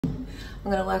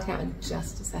I'm gonna work out in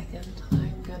just a second.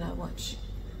 I'm gonna watch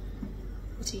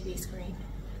the TV screen.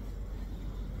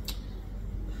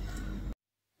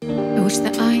 I wish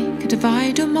that I could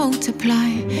divide or multiply.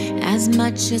 As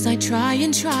much as I try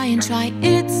and try and try,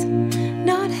 it's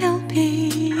not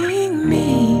helping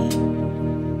me.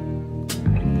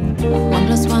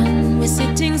 1 + 1, we're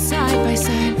sitting side by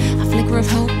side. A flicker of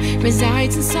hope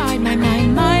resides inside my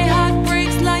mind. My heart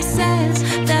breaks, life says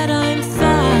that I'm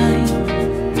fine.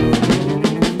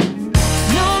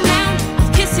 No amount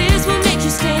of kisses will make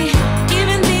you stay.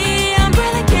 Even the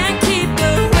umbrella can't keep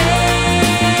the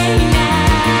rain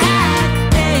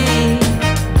at bay.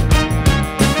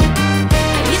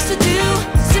 I used to do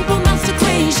simple math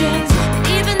equations, but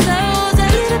even those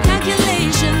are little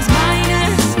calculations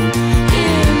minus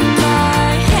in my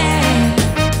head.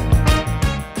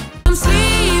 I'm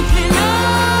sleeping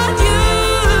on you,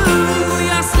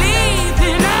 you're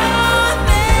sleeping on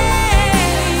me.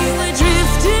 We're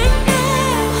drifting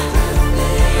now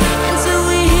until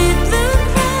we hit the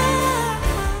ground.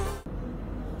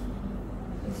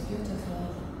 It's beautiful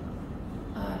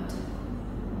and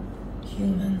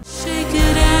human. Shake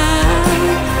it out,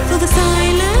 feel the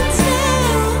silence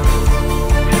now.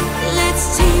 Let's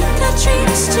take our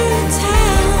dreams to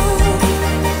town.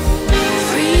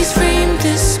 Freeze frame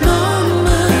this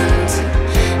moment.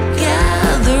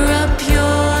 Gather up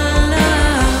your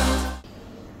love.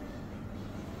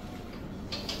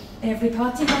 Every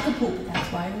party has a pool, that's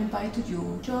why I invited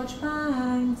you. George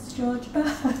Banks, George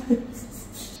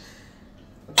Banks.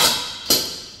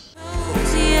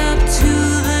 Cozy up to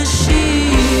the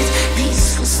sheets.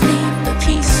 Peaceful sleep, a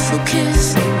peaceful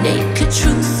kiss. Naked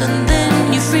truth, and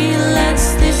then you freelance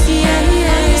this, yeah,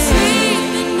 yeah.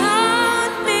 Sleeping on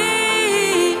me,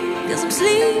 'cause I'm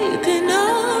sleeping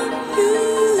on you.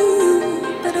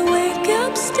 Better wake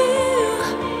up still,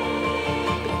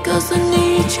 because I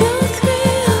need your thrill.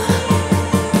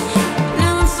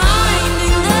 Now I'm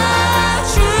finding the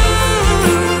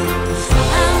truth.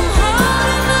 I'm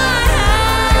holding my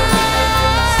hand.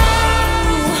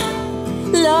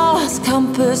 Lost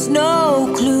compass, no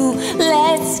clue.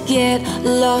 Let's get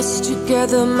lost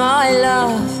together, my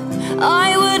love.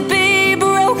 I would be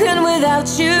broken without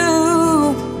you.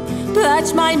 Patch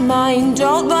my mind,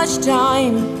 don't much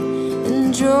time.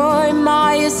 Enjoy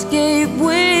my escape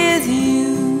with you.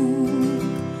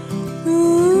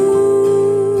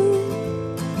 Ooh,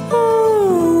 ooh.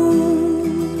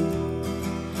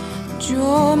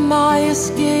 Enjoy my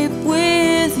escape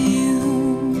with you.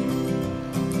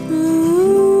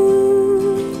 Ooh,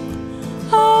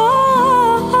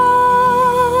 ah, ah.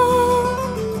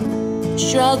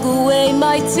 Shrug away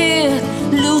my tears,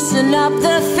 loosen up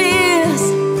the fears.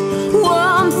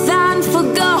 Warmth and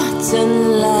forgotten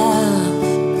love.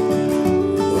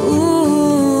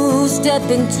 Ooh, step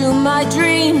into my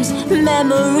dreams,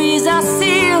 memories are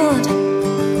sealed.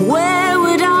 Where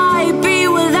would I be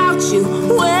without you?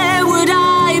 Where would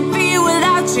I be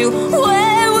without you?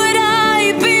 Where would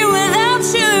I be without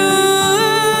you?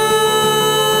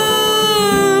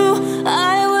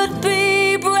 I would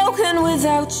be broken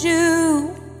without you.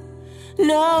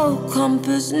 No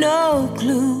compass, no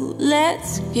clue.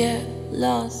 Let's get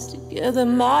lost together,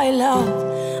 my love.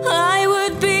 I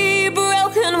would be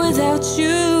broken without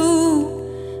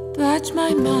you. Patch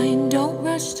my mind, don't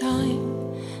rush time.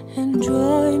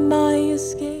 Enjoy my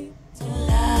escape to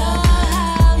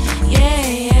love. Yeah,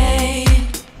 yeah.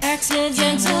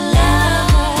 Accidental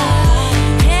love.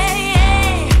 Yeah,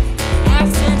 yeah.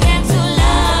 Accidental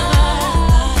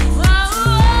love.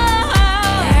 Whoa,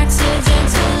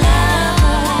 accidental love.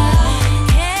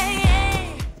 Yeah,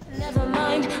 yeah. Never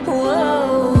mind.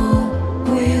 Whoa,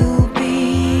 we'll be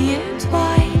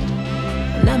entwined.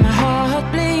 Now my heart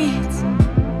bleeds.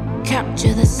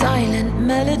 Capture the silent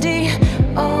melody.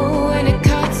 Oh, and it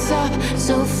cuts up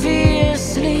so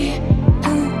fiercely.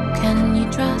 Who can you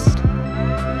trust?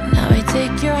 Now I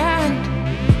take your hand.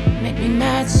 Make me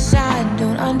mad, sad,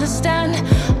 don't understand.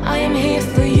 I am here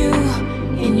for you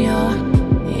in your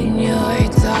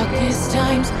darkest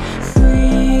times.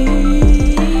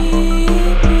 Free,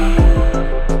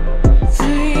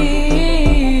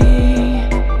 free,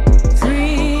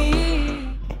 free.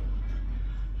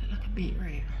 Like a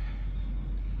beetroot.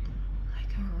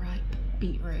 Like a ripe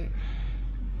beetroot.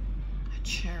 A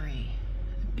cherry,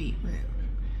 a beetroot,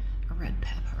 a red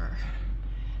pepper.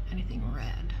 Anything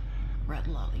red. Red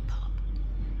lollipop.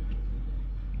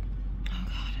 Oh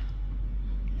God.